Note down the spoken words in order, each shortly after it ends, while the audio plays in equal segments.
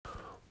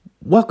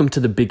Welcome to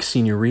the Big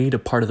Senior Read, a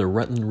part of the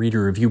Rutland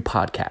Reader Review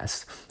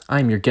podcast.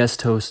 I'm your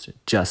guest host,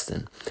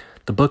 Justin.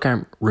 The book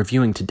I'm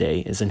reviewing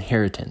today is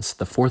Inheritance,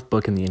 the fourth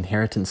book in the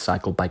Inheritance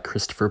cycle by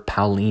Christopher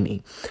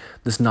Paolini.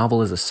 This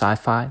novel is a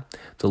sci-fi.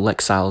 The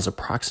Lexile is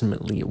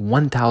approximately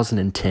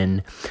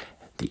 1,010.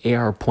 The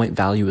AR point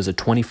value is a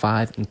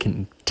 25 and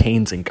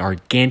contains a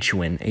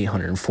gargantuan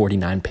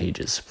 849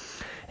 pages.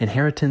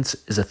 Inheritance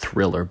is a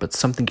thriller, but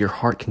something your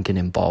heart can get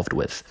involved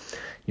with.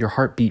 Your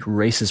heartbeat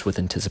races with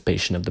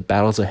anticipation of the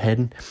battles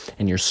ahead,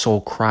 and your soul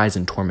cries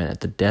in torment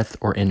at the death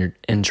or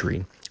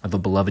injury of a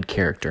beloved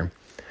character.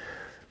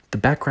 The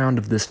background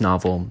of this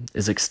novel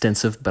is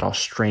extensive, but I'll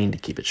strain to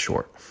keep it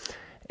short.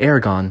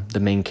 Aragon, the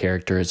main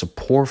character, is a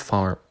poor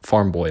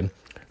farm boy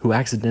who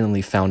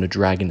accidentally found a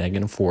dragon egg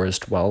in a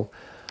forest while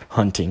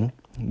hunting,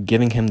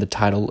 giving him the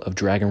title of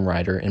dragon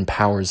rider and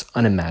powers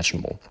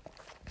unimaginable.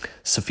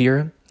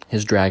 Saphira,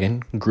 his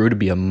dragon, grew to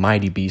be a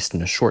mighty beast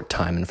in a short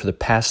time, and for the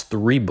past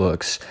 3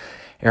 books,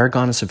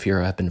 Aragon and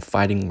Saphira have been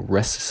fighting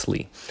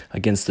restlessly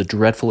against the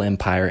dreadful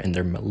empire and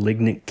their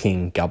malignant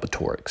king,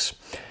 Galbatorix.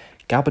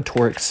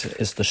 Galbatorix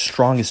is the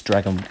strongest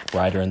dragon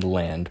rider in the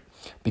land,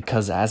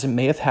 because as it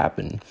may have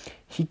happened,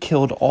 he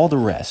killed all the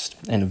rest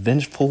in a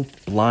vengeful,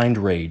 blind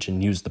rage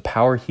and used the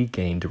power he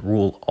gained to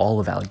rule all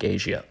of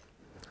Algasia,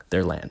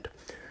 their land.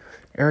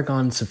 Aragon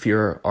and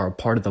Saphira are a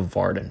part of the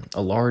Varden,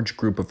 a large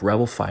group of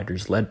rebel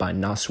fighters led by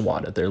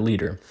Naswada, their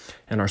leader,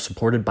 and are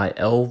supported by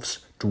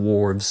elves,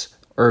 dwarves,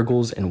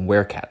 Urgles, and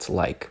werecats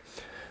alike.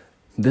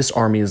 This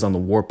army is on the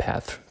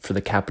warpath for the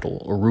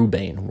capital,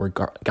 Urubane, where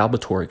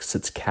Galbatorix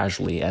sits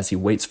casually as he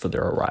waits for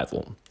their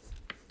arrival.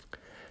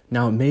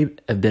 Now, it may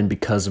have been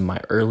because of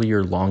my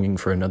earlier longing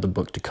for another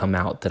book to come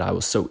out that I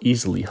was so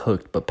easily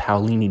hooked, but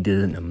Paolini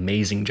did an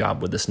amazing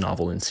job with this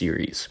novel and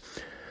series.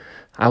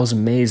 I was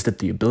amazed at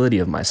the ability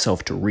of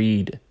myself to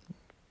read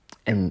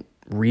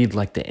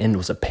like the end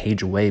was a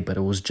page away, but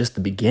it was just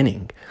the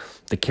beginning.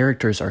 The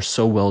characters are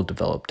so well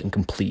developed and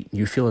complete.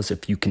 You feel as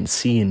if you can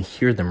see and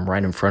hear them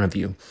right in front of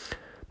you.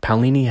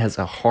 Paolini has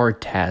a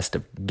hard task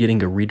of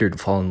getting a reader to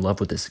fall in love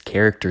with his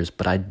characters,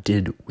 but I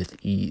did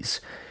with ease.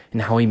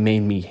 And how he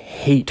made me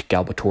hate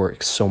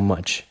Galbatorix so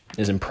much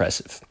is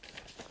impressive.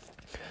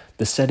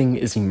 The setting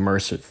is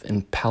immersive,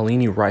 and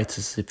Paolini writes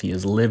as if he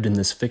has lived in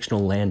this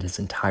fictional land his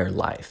entire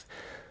life.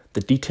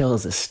 The detail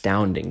is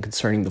astounding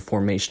concerning the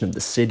formation of the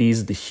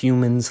cities, the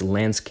humans, the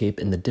landscape,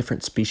 and the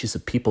different species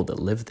of people that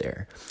live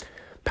there.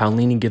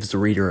 Paolini gives the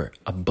reader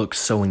a book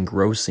so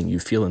engrossing you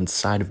feel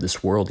inside of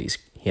this world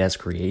he has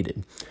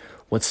created.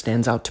 What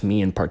stands out to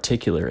me in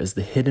particular is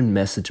the hidden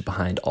message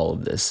behind all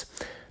of this,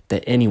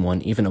 that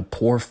anyone, even a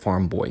poor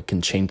farm boy,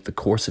 can change the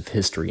course of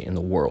history in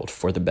the world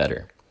for the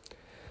better.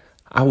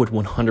 I would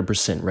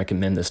 100%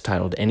 recommend this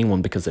title to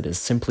anyone because it is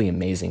simply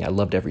amazing. I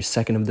loved every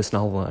second of this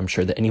novel. I'm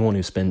sure that anyone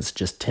who spends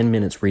just 10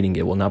 minutes reading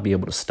it will not be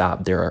able to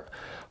stop. There are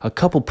a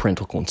couple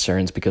parental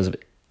concerns because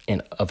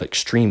of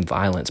extreme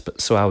violence,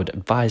 so I would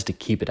advise to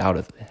keep it out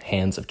of the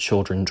hands of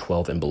children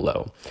 12 and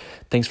below.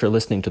 Thanks for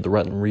listening to the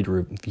Rutland Reader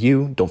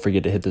Review. Don't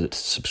forget to hit the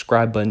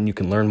subscribe button. You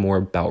can learn more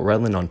about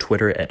Rutland on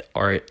Twitter at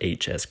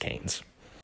RHSCanes.